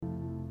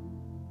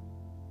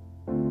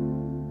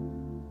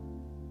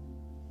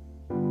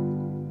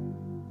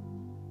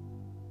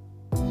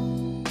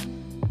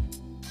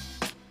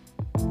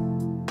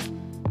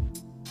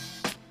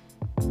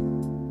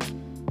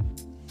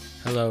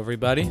Hello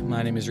everybody,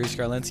 my name is Reese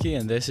Garlinsky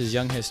and this is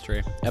Young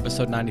History,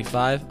 episode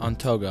 95 on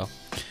Togo.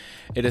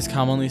 It is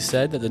commonly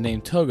said that the name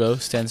Togo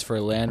stands for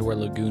land where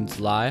lagoons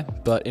lie,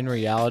 but in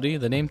reality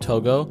the name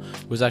Togo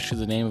was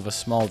actually the name of a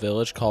small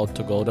village called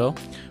Togodo,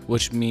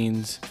 which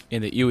means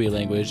in the Iwi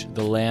language,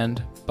 the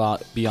land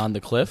beyond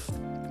the cliff,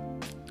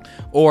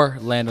 or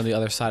land on the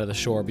other side of the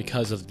shore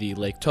because of the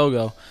Lake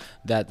Togo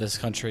that this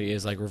country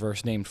is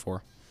reverse named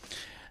for.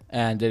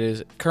 And it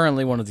is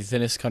currently one of the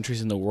thinnest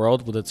countries in the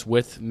world, with its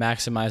width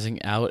maximizing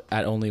out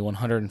at only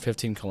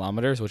 115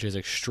 kilometers, which is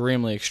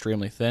extremely,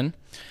 extremely thin.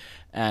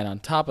 And on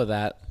top of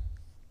that,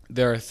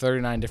 there are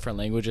 39 different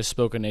languages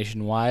spoken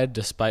nationwide,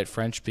 despite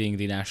French being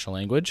the national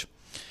language.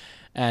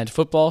 And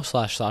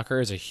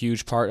football/soccer is a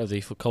huge part of the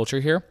culture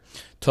here.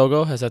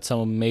 Togo has had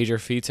some major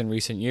feats in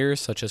recent years,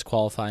 such as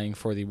qualifying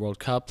for the World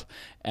Cup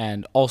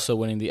and also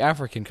winning the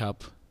African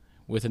Cup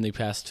within the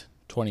past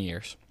 20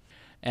 years.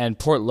 And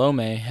Port Lome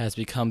has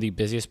become the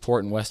busiest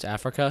port in West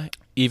Africa,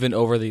 even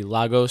over the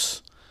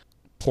Lagos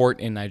port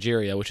in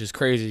Nigeria, which is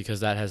crazy because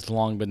that has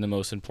long been the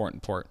most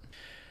important port.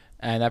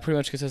 And that pretty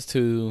much gets us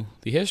to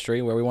the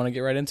history where we want to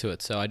get right into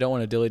it. So I don't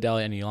want to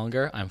dilly-dally any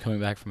longer. I'm coming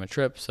back from a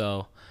trip,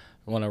 so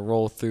I want to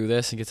roll through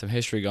this and get some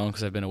history going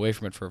because I've been away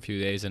from it for a few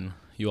days, and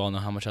you all know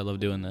how much I love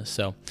doing this.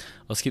 So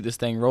let's keep this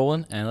thing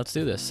rolling, and let's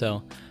do this.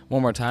 So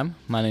one more time,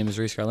 my name is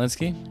Reese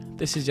Garlinsky.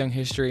 This is Young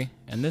History,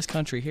 and this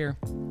country here,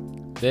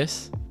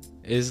 this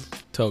is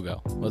Togo.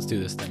 Let's do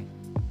this thing.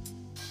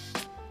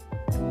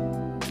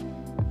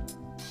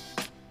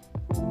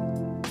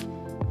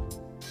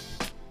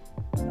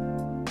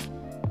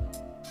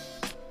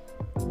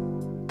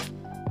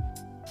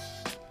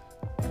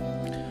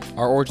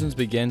 Our origins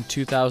begin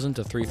 2,000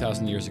 to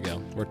 3,000 years ago,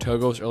 where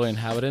Togo's early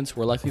inhabitants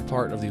were likely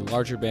part of the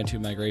larger Bantu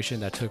migration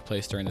that took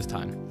place during this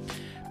time.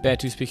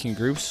 Bantu-speaking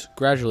groups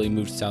gradually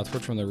moved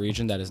southward from the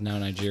region that is now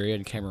Nigeria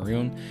and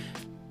Cameroon,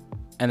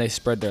 and they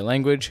spread their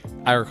language,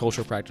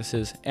 agricultural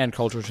practices, and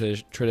cultural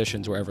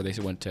traditions wherever they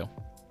went to.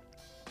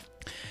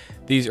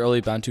 These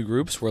early Bantu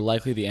groups were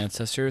likely the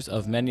ancestors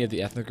of many of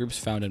the ethnic groups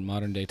found in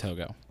modern-day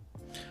Togo.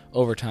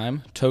 Over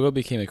time, Togo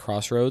became a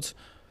crossroads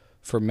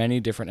for many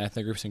different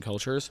ethnic groups and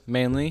cultures,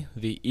 mainly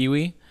the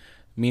Iwi,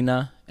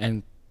 Mina,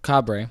 and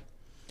Kabre,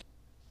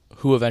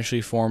 who eventually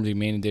formed the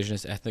main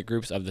indigenous ethnic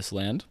groups of this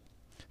land.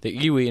 The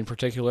Iwi, in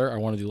particular, are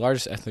one of the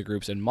largest ethnic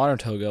groups in modern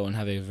Togo and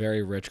have a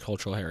very rich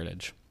cultural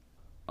heritage.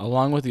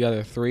 Along with the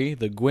other three,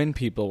 the Gwin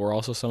people were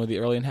also some of the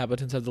early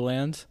inhabitants of the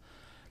land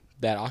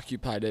that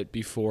occupied it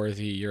before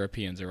the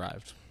Europeans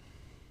arrived.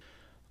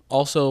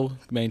 Also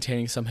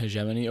maintaining some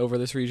hegemony over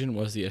this region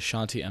was the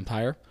Ashanti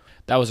Empire.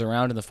 That was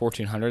around in the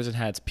 1400s and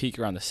had its peak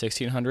around the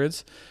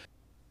 1600s.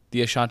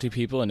 The Ashanti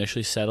people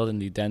initially settled in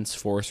the dense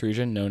forest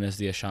region known as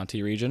the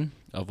Ashanti region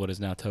of what is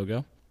now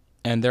Togo.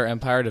 And their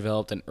empire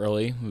developed an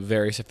early,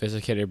 very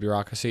sophisticated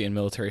bureaucracy and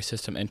military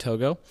system in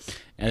Togo.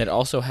 And it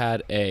also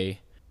had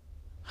a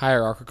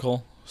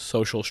hierarchical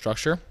social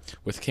structure,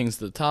 with kings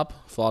at the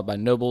top, followed by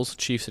nobles,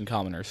 chiefs, and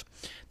commoners.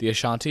 The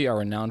Ashanti are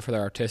renowned for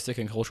their artistic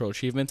and cultural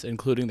achievements,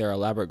 including their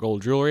elaborate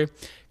gold jewelry,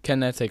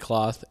 kenete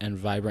cloth, and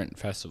vibrant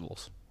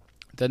festivals.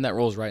 Then that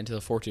rolls right into the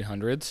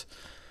 1400s,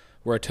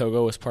 where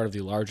Togo was part of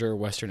the larger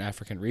Western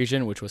African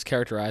region, which was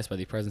characterized by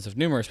the presence of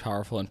numerous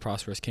powerful and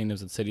prosperous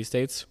kingdoms and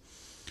city-states.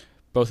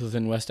 Both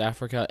within West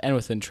Africa and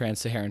within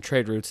trans-Saharan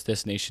trade routes,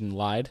 this nation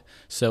lied,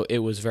 so it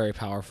was very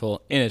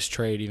powerful in its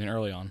trade even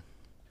early on.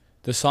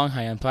 The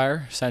Songhai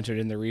Empire, centered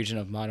in the region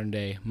of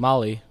modern-day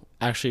Mali,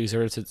 actually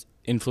exerted its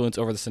influence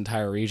over this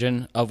entire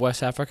region of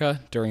West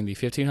Africa during the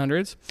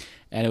 1500s,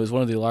 and it was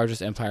one of the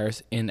largest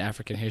empires in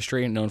African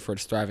history, known for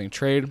its thriving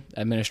trade,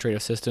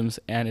 administrative systems,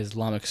 and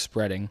Islamic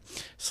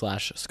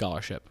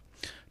spreading/scholarship.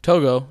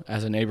 Togo,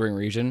 as a neighboring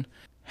region,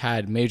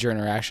 had major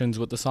interactions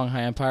with the Songhai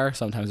Empire.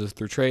 Sometimes it was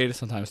through trade,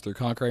 sometimes through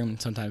conquering,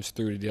 sometimes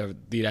through the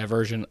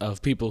diversion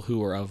of people who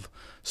were of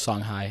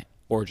Songhai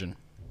origin.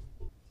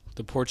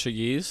 The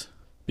Portuguese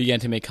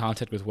began to make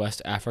contact with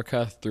West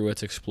Africa through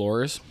its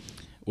explorers,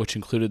 which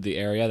included the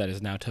area that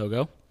is now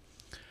Togo.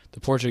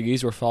 The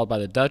Portuguese were followed by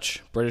the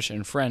Dutch, British,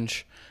 and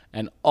French,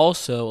 and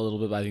also a little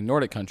bit by the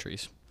Nordic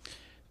countries.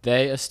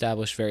 They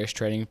established various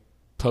trading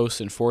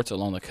posts and forts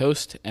along the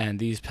coast, and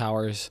these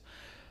powers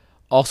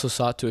also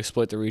sought to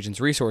exploit the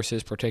region's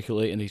resources,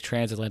 particularly in the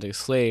transatlantic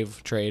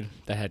slave trade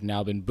that had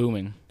now been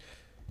booming.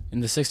 In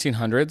the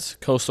 1600s,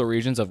 coastal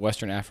regions of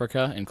Western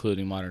Africa,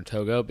 including modern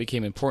Togo,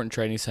 became important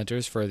trading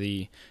centers for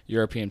the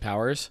European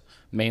powers,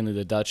 mainly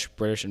the Dutch,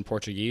 British, and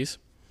Portuguese.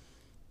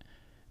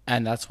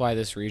 And that's why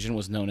this region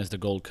was known as the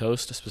Gold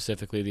Coast.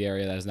 Specifically, the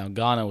area that is now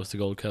Ghana was the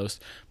Gold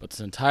Coast, but this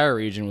entire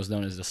region was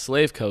known as the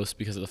Slave Coast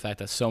because of the fact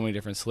that so many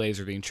different slaves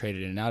were being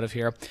traded in and out of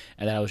here,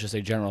 and that it was just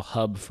a general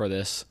hub for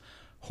this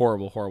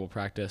horrible, horrible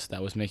practice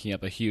that was making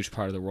up a huge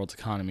part of the world's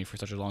economy for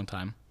such a long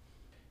time.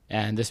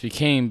 And this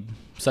became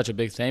such a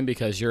big thing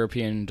because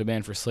European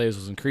demand for slaves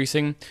was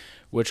increasing,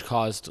 which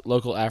caused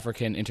local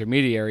African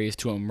intermediaries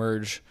to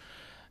emerge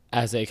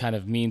as a kind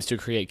of means to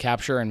create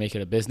capture and make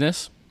it a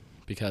business,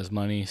 because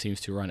money seems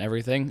to run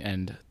everything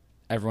and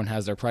everyone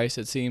has their price,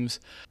 it seems.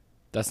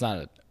 That's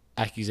not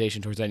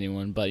accusation towards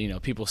anyone, but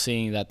people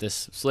seeing that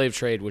this slave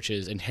trade, which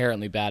is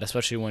inherently bad,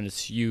 especially when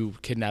it's you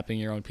kidnapping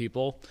your own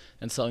people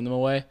and selling them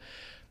away,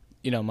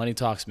 money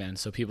talks, man.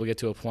 So people get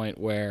to a point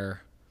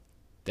where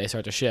they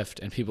start to shift,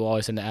 and people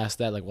always tend to ask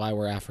that, like, why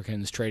were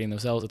Africans trading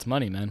themselves? It's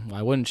money, man.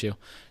 Why wouldn't you?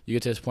 You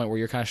get to this point where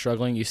you're kind of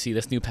struggling, you see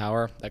this new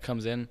power that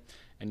comes in,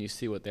 and you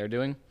see what they're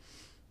doing,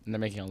 and they're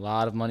making a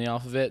lot of money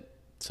off of it.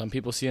 Some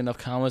people see enough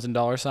commas and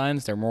dollar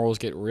signs, their morals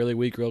get really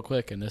weak real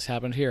quick, and this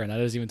happened here, and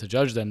that isn't even to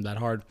judge them that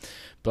hard,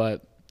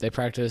 but they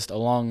practiced right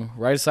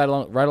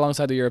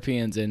alongside the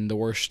Europeans in the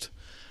worst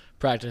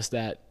practice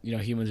that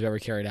humans have ever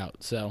carried out.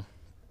 So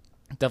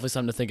definitely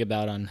something to think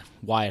about on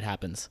why it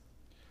happens.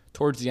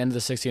 Towards the end of the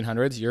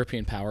 1600s,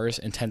 European powers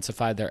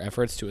intensified their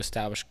efforts to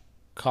establish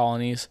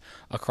colonies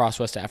across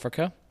West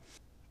Africa.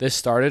 This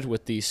started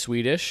with the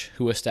Swedish,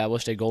 who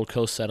established a Gold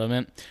Coast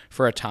settlement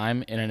for a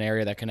time in an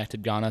area that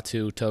connected Ghana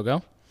to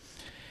Togo.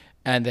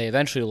 And they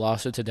eventually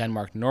lost it to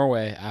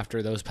Denmark-Norway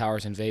after those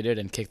powers invaded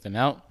and kicked them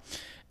out.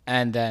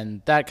 And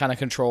then that kind of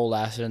control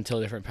lasted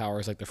until different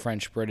powers like the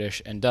French,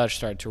 British, and Dutch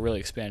started to really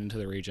expand into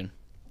the region.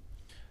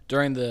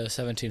 During the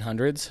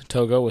 1700s,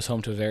 Togo was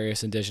home to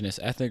various indigenous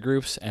ethnic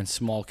groups and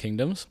small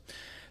kingdoms.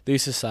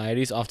 These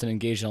societies often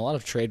engaged in a lot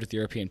of trade with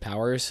European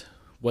powers.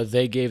 What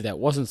they gave that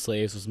wasn't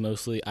slaves was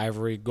mostly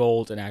ivory,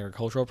 gold, and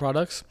agricultural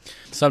products.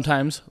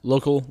 Sometimes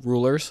local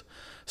rulers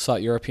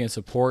sought European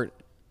support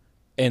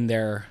in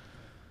their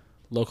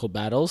local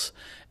battles,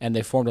 and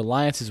they formed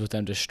alliances with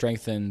them to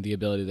strengthen the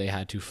ability they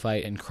had to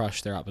fight and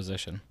crush their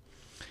opposition.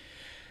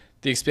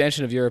 The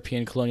expansion of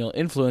European colonial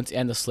influence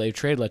and the slave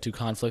trade led to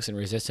conflicts and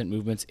resistant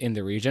movements in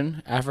the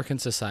region. African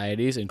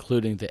societies,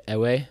 including the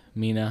Ewe,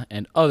 Mina,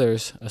 and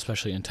others,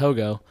 especially in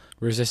Togo,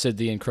 resisted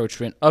the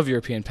encroachment of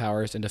European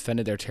powers and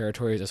defended their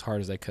territories as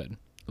hard as they could.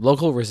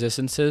 Local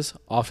resistances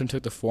often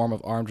took the form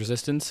of armed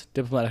resistance,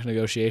 diplomatic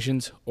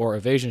negotiations, or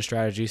evasion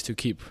strategies to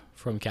keep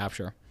from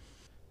capture.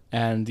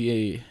 And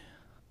the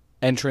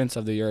entrance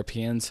of the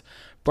Europeans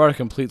brought a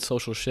complete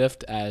social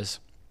shift, as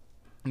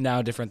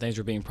now different things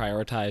were being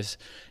prioritized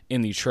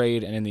in the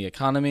trade and in the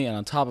economy. And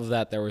on top of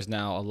that, there was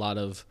now a lot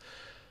of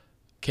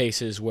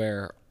cases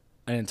where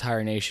an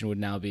entire nation would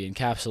now be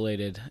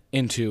encapsulated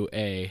into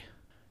a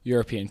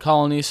European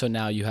colony. So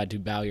now you had to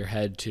bow your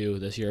head to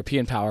this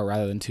European power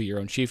rather than to your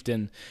own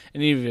chieftain.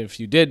 And even if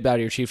you did bow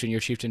to your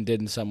chieftain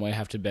did in some way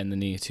have to bend the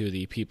knee to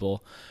the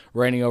people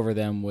reigning over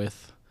them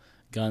with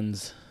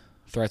guns,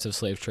 threats of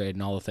slave trade,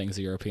 and all the things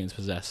the Europeans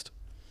possessed.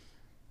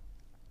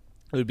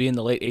 It would be in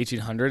the late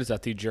 1800s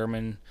that the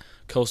German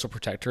Coastal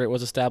Protectorate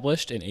was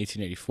established in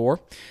 1884,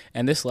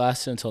 and this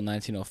lasted until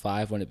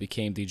 1905 when it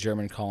became the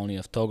German colony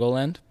of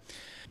Togoland.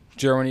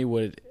 Germany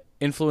would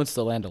influence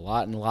the land a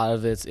lot, and a lot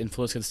of its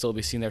influence can still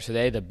be seen there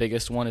today. The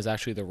biggest one is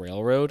actually the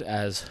railroad,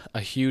 as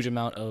a huge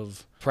amount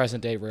of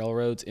present-day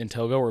railroads in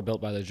Togo were built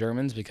by the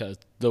Germans because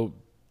the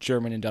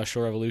German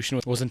Industrial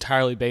Revolution was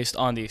entirely based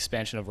on the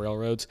expansion of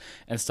railroads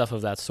and stuff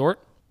of that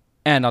sort.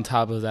 And on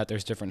top of that,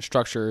 there's different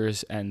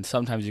structures, and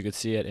sometimes you could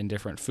see it in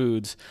different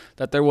foods,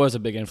 that there was a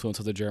big influence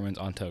of the Germans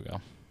on Togo.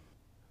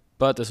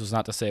 But this was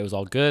not to say it was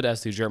all good,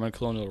 as the German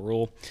colonial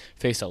rule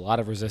faced a lot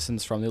of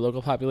resistance from the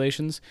local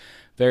populations.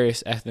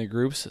 Various ethnic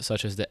groups,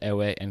 such as the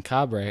Ewe and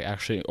Cabre,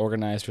 actually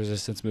organized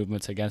resistance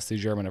movements against the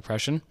German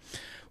oppression.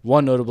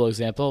 One notable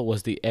example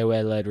was the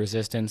Ewe-led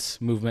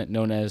resistance movement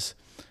known as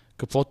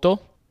Kupoto,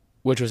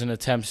 which was an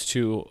attempt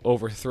to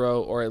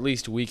overthrow or at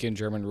least weaken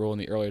German rule in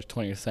the early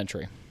 20th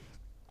century.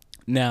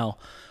 Now,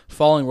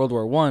 following World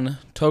War I,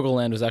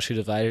 Togoland was actually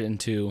divided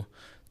into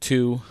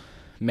two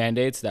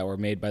mandates that were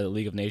made by the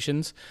League of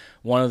Nations.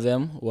 One of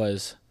them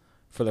was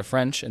for the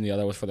French, and the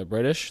other was for the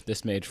British.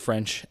 This made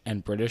French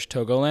and British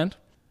Togoland.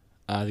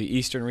 The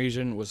eastern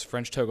region was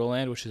French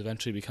Togoland, which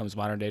eventually becomes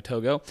modern-day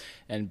Togo,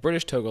 and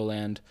British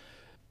Togoland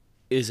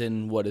is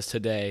in what is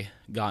today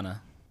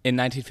Ghana. In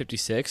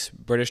 1956,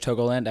 British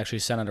Togoland actually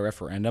sent out a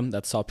referendum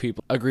that saw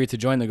people agree to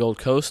join the Gold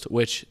Coast,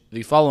 which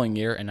the following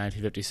year, in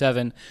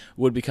 1957,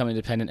 would become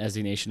independent as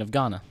the nation of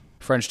Ghana.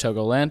 French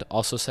Togoland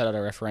also set out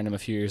a referendum a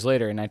few years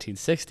later in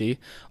 1960,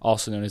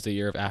 also known as the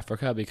Year of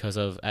Africa, because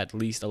of at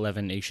least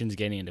 11 nations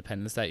gaining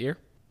independence that year.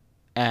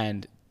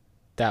 And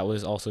that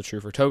was also true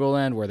for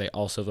Togoland, where they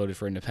also voted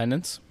for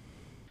independence.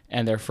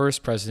 And their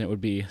first president would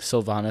be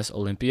Sylvanus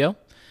Olympio.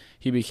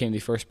 He became the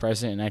first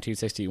president in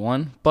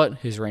 1961, but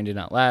his reign did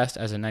not last,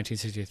 as in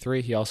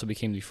 1963 he also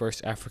became the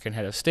first African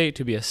head of state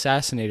to be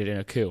assassinated in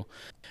a coup.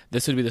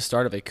 This would be the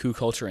start of a coup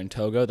culture in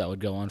Togo that would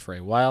go on for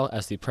a while,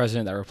 as the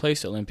president that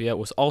replaced Olympia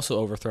was also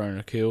overthrown in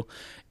a coup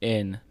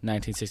in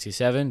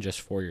 1967, just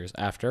 4 years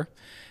after.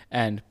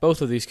 And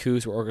both of these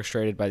coups were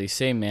orchestrated by the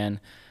same man,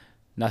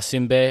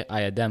 Nasimbe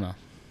Ayadema.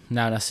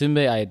 Now,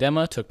 Nasimbe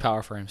Ayadema took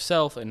power for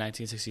himself in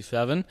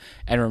 1967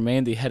 and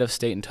remained the head of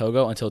state in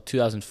Togo until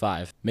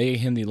 2005,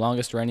 making him the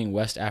longest reigning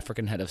West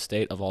African head of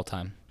state of all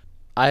time.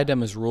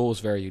 Ayadema's rule was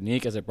very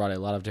unique, as it brought a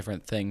lot of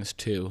different things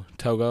to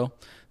Togo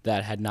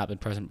that had not been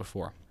present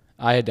before.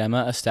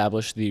 Ayadema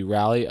established the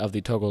Rally of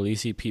the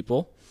Togolese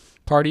People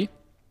Party,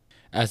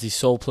 as the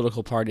sole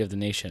political party of the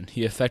nation.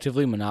 He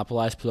effectively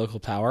monopolized political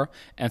power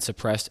and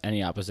suppressed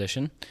any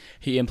opposition.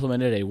 He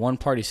implemented a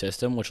one-party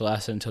system, which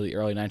lasted until the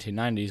early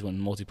 1990s when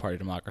multi-party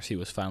democracy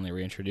was finally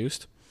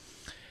reintroduced.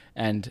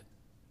 And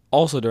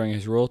also during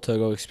his rule,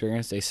 Togo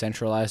experienced a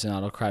centralized and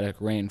autocratic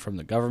reign from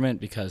the government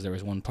because there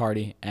was one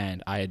party,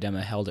 and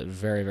Ayadema held it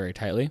very, very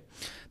tightly.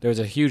 There was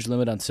a huge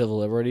limit on civil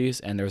liberties,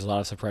 and there was a lot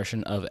of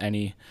suppression of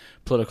any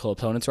political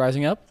opponents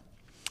rising up.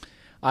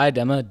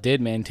 Ayadema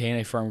did maintain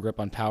a firm grip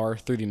on power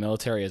through the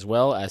military as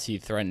well, as he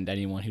threatened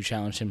anyone who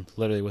challenged him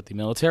literally with the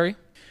military.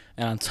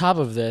 And on top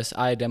of this,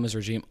 Ayadema's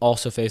regime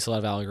also faced a lot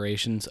of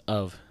allegations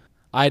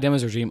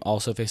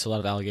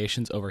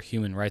over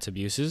human rights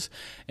abuses,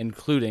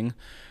 including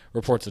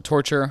reports of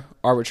torture,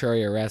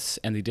 arbitrary arrests,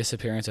 and the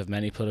disappearance of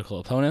many political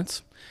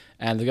opponents.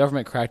 And the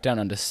government crackdown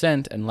on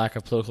dissent and lack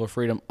of political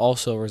freedom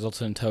also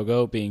resulted in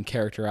Togo being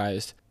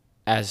characterized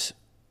as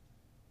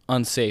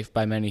unsafe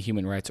by many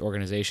human rights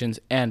organizations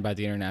and by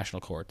the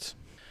international courts.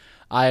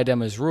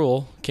 Ayadema's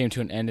rule came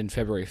to an end in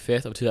February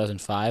 5th of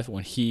 2005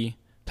 when he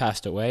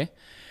passed away.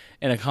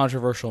 In a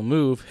controversial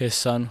move, his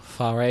son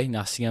Faure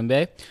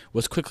Gnassingbé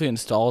was quickly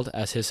installed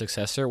as his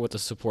successor with the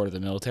support of the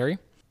military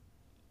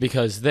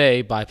because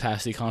they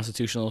bypassed the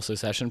constitutional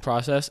succession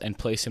process and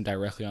placed him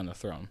directly on the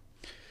throne.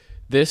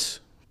 This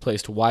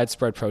placed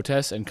widespread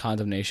protests and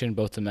condemnation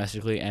both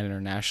domestically and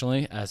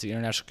internationally, as the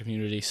international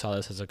community saw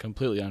this as a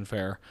completely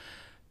unfair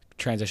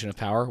transition of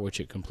power, which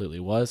it completely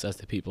was, as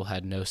the people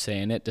had no say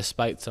in it,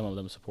 despite some of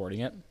them supporting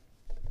it.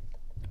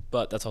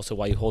 But that's also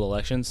why you hold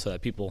elections, so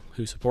that people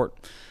who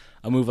support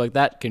a move like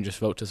that can just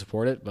vote to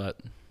support it, but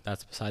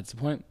that's besides the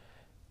point.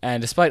 And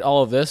despite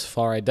all of this,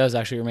 Faure does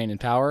actually remain in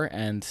power,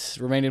 and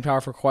remained in power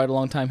for quite a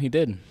long time he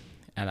did.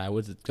 And I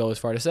would go as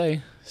far to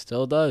say,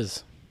 still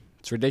does.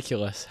 It's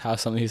ridiculous how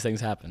some of these things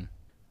happen.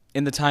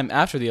 In the time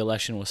after the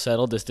election was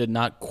settled, this did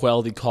not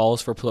quell the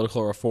calls for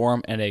political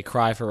reform and a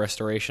cry for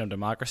restoration of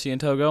democracy in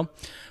Togo,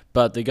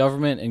 but the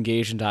government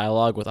engaged in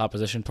dialogue with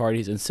opposition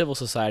parties and civil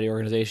society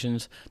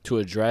organizations to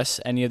address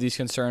any of these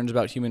concerns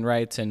about human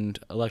rights and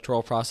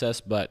electoral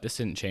process, but this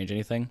didn't change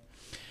anything.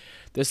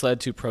 This led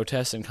to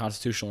protests and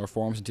constitutional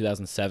reforms in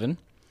 2007,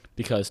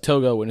 because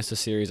Togo witnessed a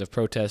series of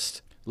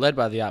protests led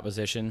by the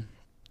opposition,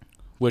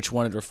 which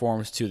wanted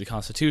reforms to the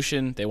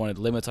constitution. They wanted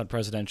limits on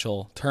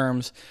presidential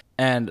terms,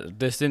 and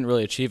this didn't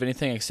really achieve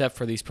anything except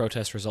for these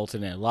protests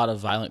resulted in a lot of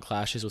violent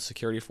clashes with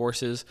security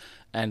forces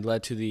and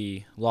led to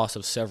the loss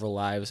of several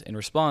lives. In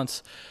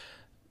response,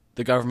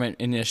 the government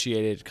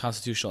initiated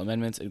constitutional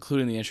amendments,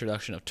 including the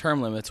introduction of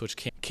term limits, which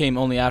came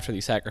only after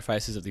the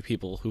sacrifices of the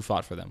people who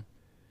fought for them.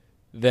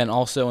 Then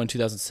also in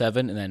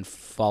 2007, and then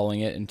following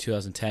it in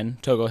 2010,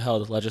 Togo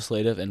held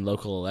legislative and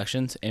local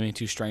elections, aiming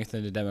to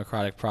strengthen the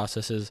democratic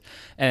processes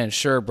and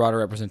ensure broader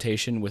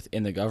representation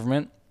within the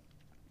government.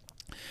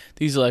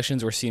 These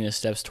elections were seen as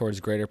steps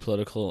towards greater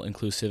political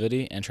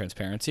inclusivity and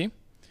transparency.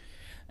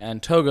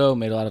 And Togo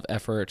made a lot of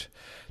effort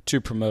to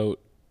promote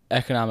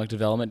economic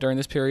development during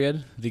this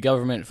period. The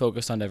government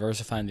focused on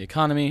diversifying the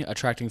economy,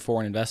 attracting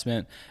foreign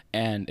investment,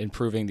 and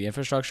improving the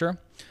infrastructure.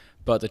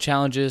 But the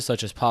challenges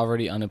such as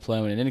poverty,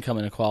 unemployment, and income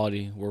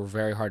inequality were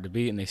very hard to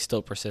beat, and they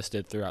still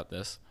persisted throughout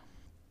this.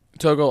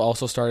 Togo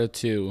also started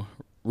to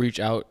reach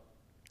out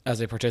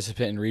as a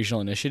participant in regional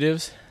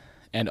initiatives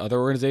and other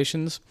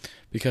organizations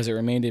because it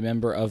remained a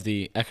member of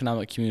the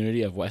Economic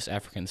Community of West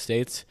African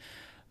States,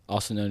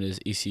 also known as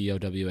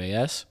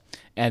ECOWAS,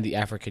 and the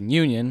African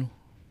Union,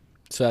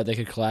 so that they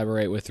could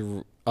collaborate with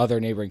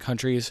other neighboring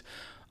countries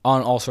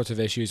on all sorts of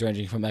issues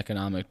ranging from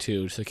economic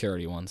to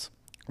security ones.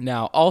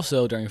 Now,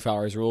 also during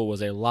Faure's rule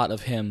was a lot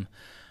of him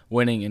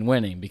winning and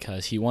winning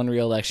because he won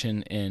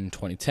re-election in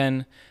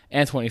 2010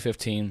 and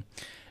 2015,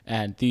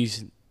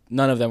 and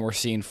none of them were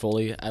seen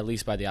fully, at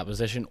least by the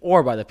opposition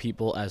or by the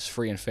people, as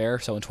free and fair.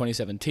 So in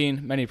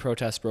 2017, many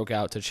protests broke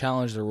out to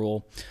challenge the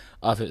rule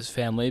of his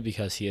family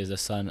because he is the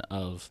son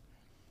of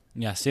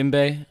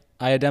Gnassingbé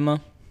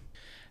Ayadema,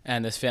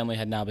 and this family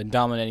had now been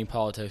dominating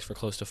politics for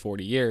close to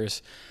 40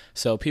 years,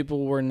 so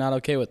people were not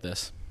okay with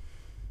this.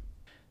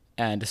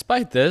 And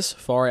despite this,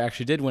 Faure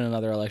actually did win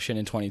another election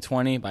in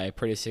 2020 by a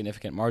pretty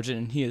significant margin,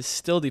 and he is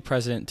still the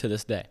president to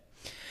this day.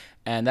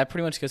 And that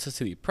pretty much gets us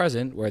to the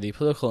present, where the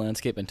political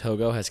landscape in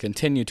Togo has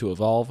continued to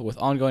evolve with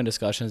ongoing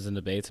discussions and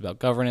debates about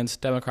governance,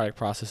 democratic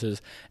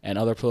processes, and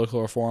other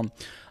political reform.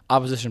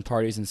 Opposition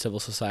parties and civil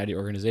society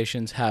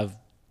organizations have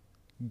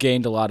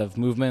gained a lot of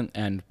movement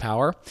and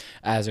power,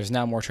 as there's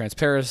now more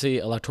transparency,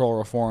 electoral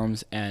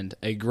reforms, and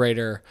a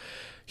greater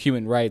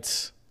human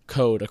rights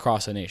code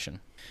across the nation.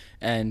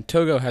 And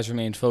Togo has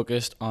remained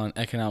focused on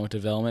economic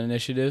development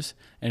initiatives,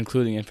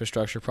 including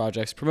infrastructure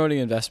projects, promoting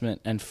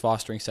investment, and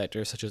fostering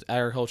sectors such as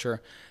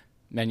agriculture,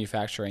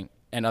 manufacturing,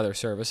 and other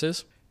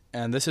services.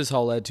 And this has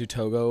all led to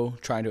Togo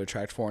trying to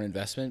attract foreign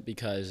investment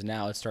because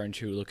now it's starting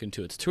to look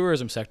into its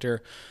tourism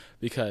sector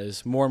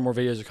because more and more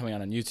videos are coming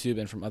out on YouTube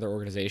and from other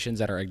organizations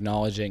that are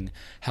acknowledging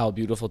how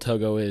beautiful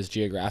Togo is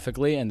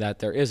geographically and that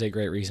there is a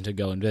great reason to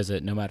go and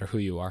visit no matter who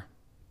you are.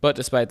 But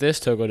despite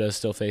this, Togo does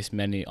still face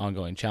many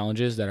ongoing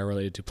challenges that are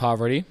related to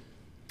poverty,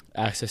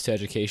 access to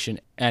education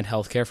and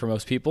healthcare for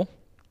most people.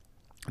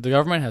 The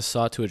government has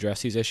sought to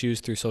address these issues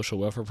through social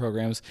welfare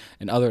programs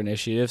and other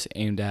initiatives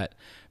aimed at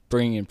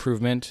bringing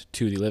improvement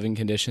to the living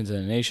conditions in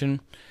the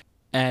nation.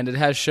 And it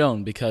has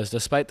shown, because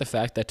despite the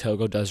fact that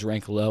Togo does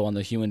rank low on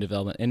the Human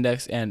Development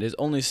Index and is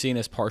only seen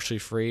as partially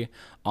free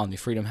on the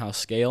Freedom House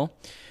scale,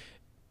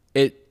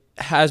 it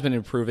has been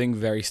improving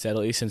very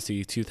steadily since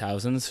the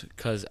 2000s,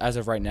 because as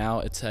of right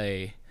now, it's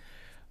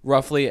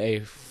roughly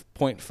a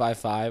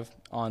 0.55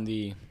 on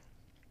the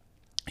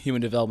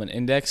Human Development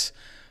Index.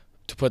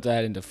 To put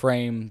that into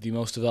frame, the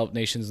most developed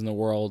nations in the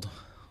world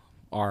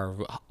are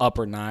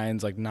upper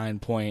nines, like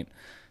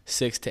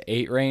 9.6 to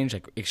 8 range,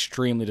 like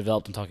extremely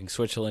developed. I'm talking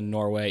Switzerland,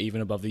 Norway,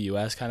 even above the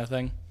US kind of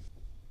thing.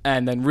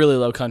 And then really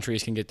low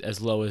countries can get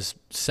as low as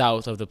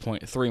south of the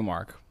 0.3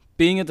 mark.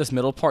 Being at this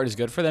middle part is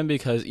good for them,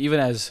 because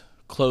even as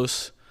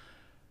close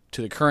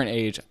to the current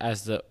age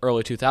as the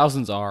early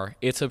 2000s are,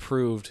 it's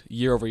improved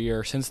year over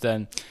year since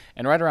then.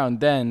 And right around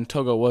then,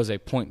 Togo was a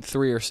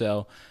 0.3 or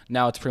so.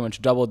 Now it's pretty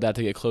much doubled that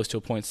to get close to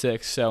a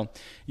 0.6. So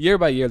year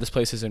by year, this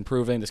place is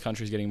improving. This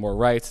country is getting more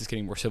rights. It's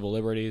getting more civil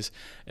liberties.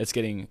 It's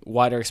getting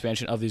wider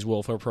expansion of these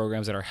welfare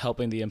programs that are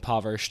helping the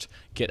impoverished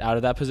get out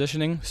of that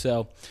positioning.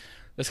 So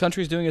this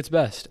country is doing its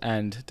best.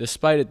 And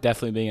despite it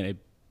definitely being in a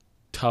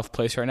tough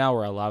place right now,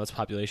 where a lot of its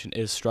population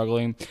is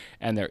struggling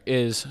and there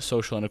is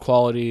social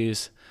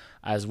inequalities,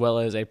 as well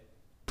as a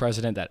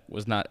president that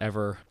was not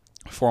ever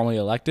formally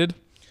elected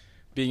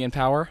being in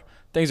power,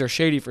 things are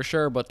shady for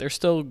sure, but they're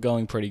still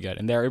going pretty good,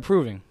 and they're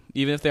improving.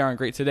 Even if they aren't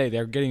great today,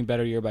 they're getting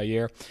better year by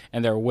year,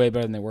 and they're way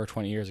better than they were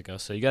 20 years ago.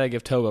 So you got to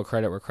give Togo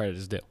credit where credit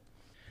is due.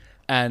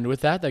 And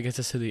with that, that gets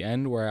us to the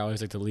end, where I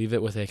always like to leave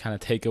it with a kind of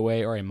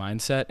takeaway or a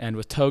mindset. And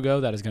with Togo,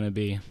 that is going to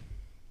be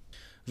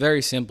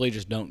very simply,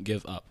 just don't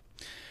give up.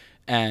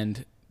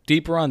 And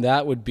deeper on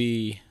that would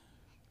be,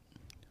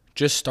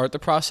 just start the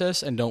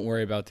process and don't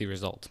worry about the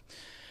result.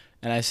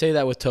 And I say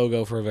that with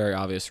Togo for a very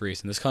obvious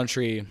reason. This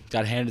country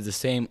got handed the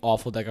same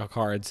awful deck of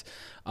cards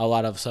a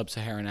lot of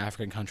sub-Saharan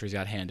African countries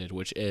got handed,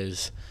 which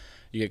is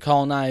you get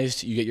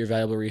colonized, you get your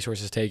valuable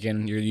resources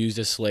taken, you're used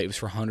as slaves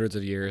for hundreds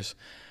of years,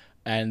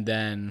 and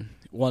then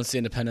once the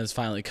independence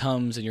finally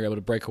comes and you're able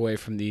to break away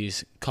from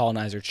these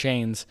colonizer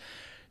chains,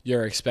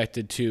 you're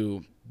expected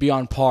to be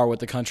on par with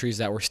the countries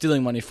that were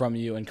stealing money from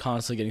you and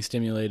constantly getting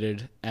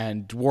stimulated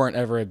and weren't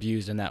ever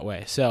abused in that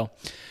way. So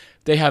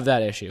they have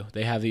that issue.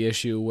 They have the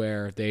issue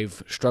where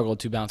they've struggled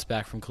to bounce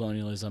back from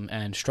colonialism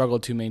and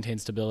struggled to maintain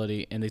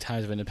stability in the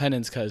times of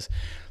independence, because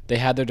they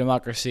had their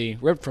democracy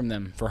ripped from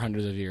them for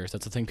hundreds of years.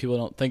 That's the thing people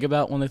don't think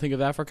about when they think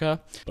of Africa.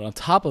 But on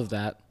top of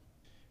that,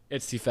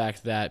 it's the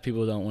fact that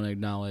people don't want to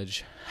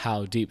acknowledge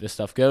how deep this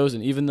stuff goes.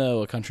 And even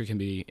though a country can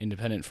be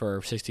independent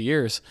for 60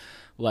 years,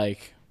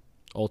 like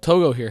old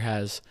Togo here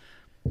has,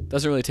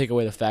 doesn't really take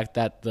away the fact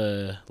that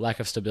the lack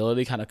of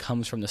stability kind of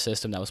comes from the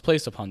system that was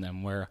placed upon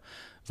them, where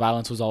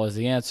violence was always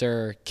the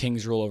answer,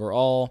 kings rule over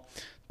all,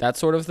 that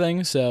sort of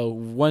thing. So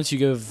once you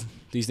give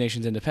these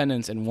nations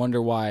independence and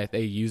wonder why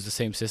they use the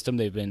same system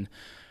they've been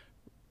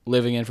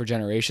living in for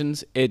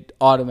generations, it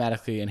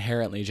automatically,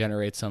 inherently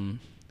generates some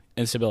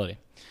instability.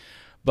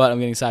 But I'm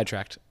getting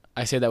sidetracked.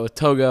 I say that with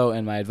Togo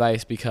and my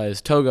advice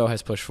because Togo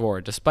has pushed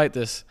forward. Despite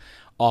this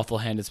awful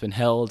hand it's been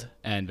held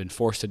and been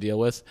forced to deal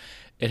with,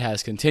 it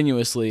has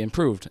continuously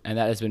improved, and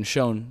that has been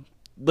shown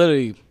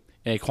literally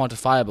in a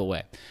quantifiable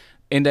way.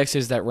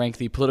 Indexes that rank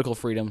the political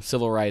freedom,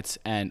 civil rights,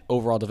 and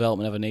overall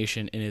development of a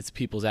nation in its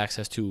people's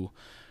access to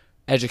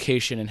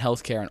education and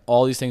healthcare and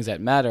all these things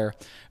that matter,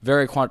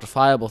 very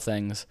quantifiable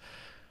things.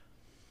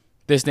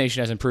 This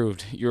nation has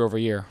improved year over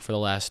year for the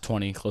last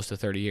 20, close to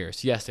 30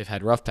 years. Yes, they've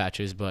had rough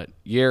patches, but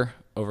year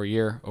over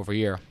year over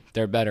year,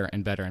 they're better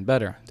and better and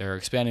better. They're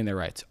expanding their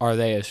rights. Are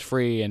they as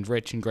free and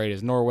rich and great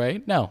as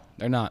Norway? No,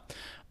 they're not.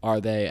 Are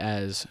they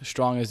as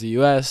strong as the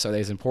U.S.? Are they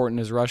as important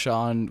as Russia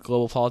on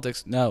global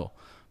politics? No.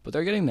 But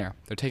they're getting there.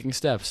 They're taking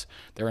steps.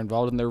 They're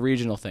involved in their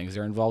regional things.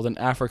 They're involved in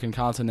African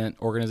continent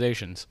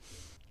organizations.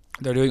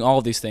 They're doing all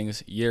of these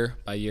things year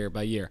by year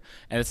by year.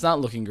 And it's not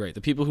looking great.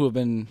 The people who have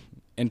been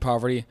in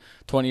poverty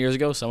 20 years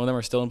ago, some of them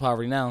are still in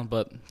poverty now,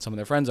 but some of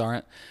their friends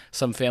aren't.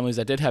 Some families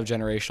that did have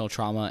generational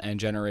trauma and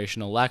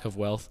generational lack of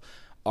wealth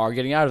are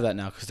getting out of that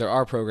now, because there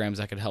are programs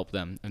that could help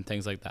them and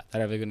things like that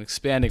have been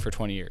expanding for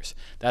 20 years.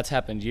 That's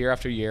happened year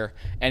after year.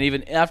 And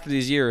even after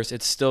these years,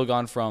 it's still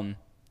gone from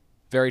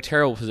very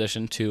terrible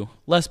position to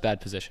less bad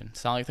position.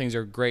 It's not like things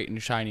are great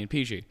and shiny and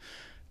peachy.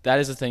 That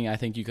is the thing I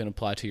think you can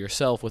apply to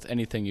yourself with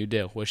anything you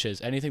do, which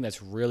is anything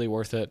that's really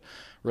worth it,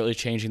 really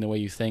changing the way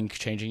you think,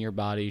 changing your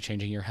body,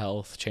 changing your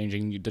health,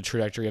 changing the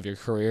trajectory of your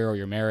career or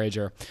your marriage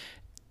or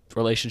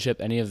relationship,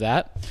 any of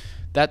that.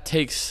 That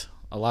takes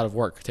a lot of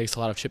work. It takes a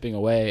lot of chipping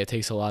away. It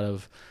takes a lot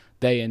of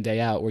day in, day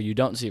out where you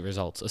don't see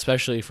results,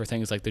 especially for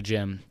things like the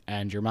gym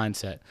and your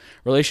mindset.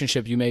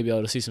 Relationship, you may be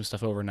able to see some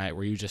stuff overnight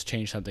where you just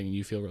change something and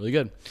you feel really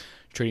good.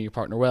 Treating your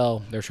partner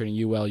well, they're treating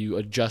you well, you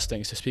adjust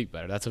things to speak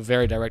better. That's a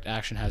very direct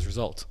action, has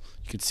results.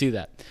 You could see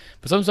that.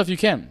 But some stuff you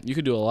can. You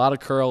could do a lot of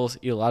curls,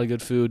 eat a lot of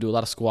good food, do a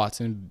lot of squats,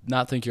 and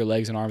not think your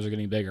legs and arms are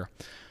getting bigger.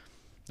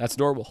 That's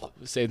adorable.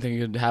 The same thing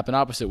could happen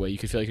opposite way. You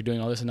could feel like you're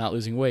doing all this and not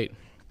losing weight.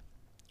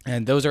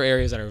 And those are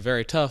areas that are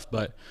very tough,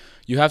 but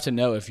you have to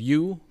know if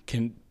you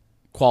can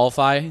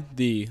qualify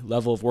the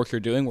level of work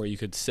you're doing where you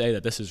could say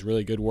that this is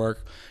really good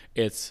work.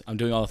 I'm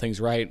doing all the things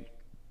right.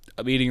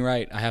 I'm eating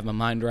right. I have my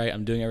mind right.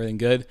 I'm doing everything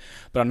good,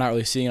 but I'm not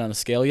really seeing it on the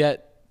scale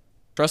yet.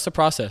 Trust the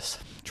process.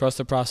 Trust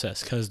the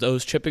process, because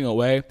those chipping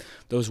away,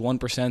 those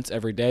 1%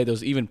 every day,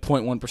 those even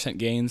 0.1%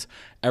 gains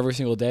every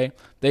single day,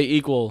 they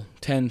equal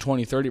 10,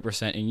 20,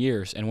 30% in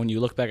years. And when you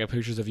look back at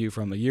pictures of you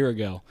from a year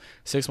ago,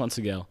 6 months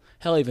ago,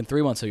 hell, even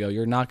 3 months ago,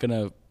 you're not going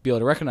to be able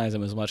to recognize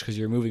them as much because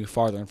you're moving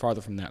farther and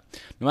farther from that.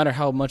 No matter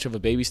how much of a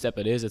baby step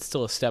it is, it's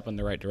still a step in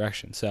the right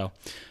direction. So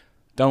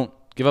don't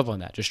give up on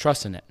that. Just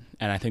trust in it.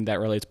 And I think that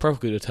relates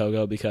perfectly to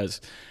Togo,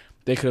 because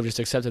they could have just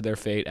accepted their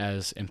fate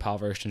as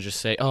impoverished and just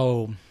say,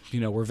 oh,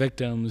 we're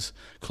victims.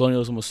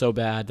 Colonialism was so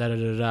bad.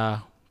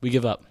 We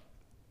give up.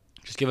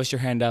 Just give us your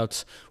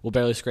handouts. We'll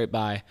barely scrape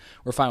by.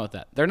 We're fine with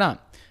that. They're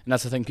not. And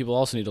that's the thing people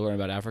also need to learn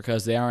about Africa,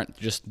 is they aren't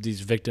just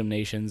these victim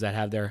nations that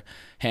have their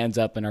hands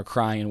up and are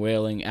crying and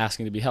wailing,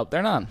 asking to be helped.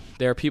 They're not.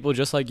 They're people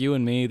just like you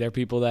and me. They're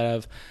people that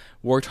have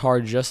worked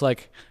hard just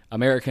like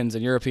Americans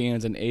and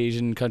Europeans and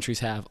Asian countries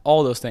have.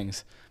 All those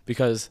things.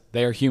 Because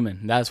they are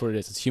human. That's what it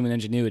is. It's human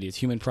ingenuity. It's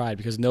human pride,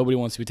 because nobody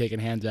wants to be taking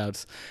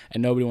handouts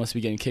and nobody wants to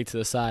be getting kicked to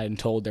the side and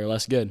told they're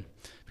less good,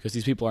 because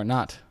these people are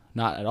not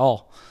at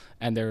all.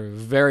 And they're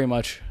very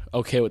much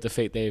okay with the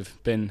fate they've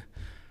been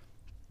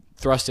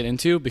thrusted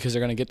into, because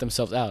they're going to get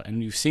themselves out.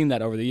 And you've seen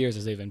that over the years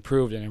as they've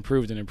improved and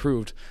improved and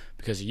improved,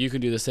 because you can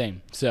do the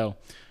same. So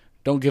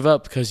don't give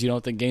up because you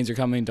don't think gains are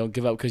coming. Don't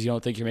give up because you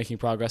don't think you're making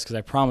progress, because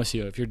I promise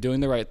you, if you're doing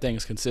the right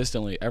things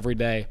consistently every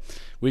day,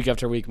 week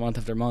after week, month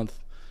after month,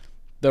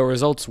 the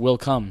results will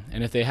come.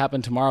 And if they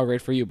happen tomorrow,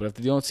 great for you. But if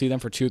you don't see them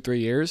for 2-3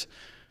 years,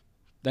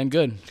 then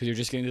good, because you're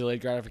just getting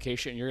delayed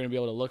gratification. You're going to be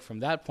able to look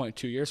from that point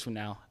 2 years from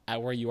now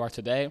at where you are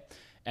today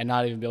and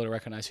not even be able to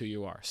recognize who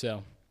you are.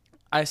 So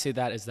I say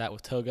that is that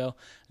with Togo,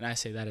 and I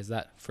say that is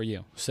that for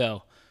you.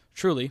 So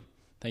truly,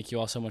 thank you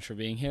all so much for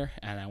being here.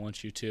 And I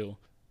want you to,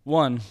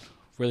 one,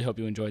 really hope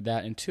you enjoyed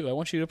that. And two, I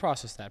want you to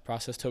process that.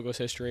 Process Togo's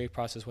history,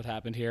 process what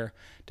happened here.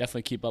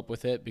 Definitely keep up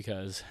with it,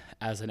 because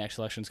as the next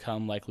elections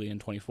come, likely in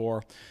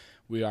 24,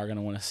 we are going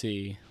to want to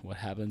see what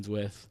happens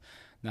with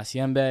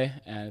Nasyembe,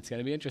 and it's going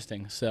to be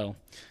interesting. So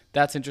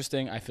that's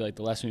interesting. I feel like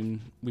the lesson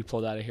we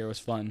pulled out of here was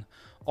fun.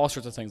 All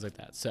sorts of things like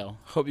that. So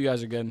hope you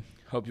guys are good.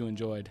 Hope you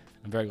enjoyed.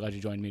 I'm very glad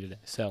you joined me today.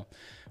 So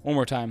one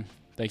more time,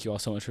 thank you all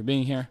so much for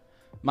being here.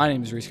 My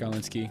name is Reese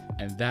Garlinsky,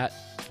 and that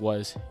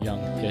was Young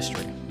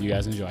History. You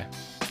guys enjoy.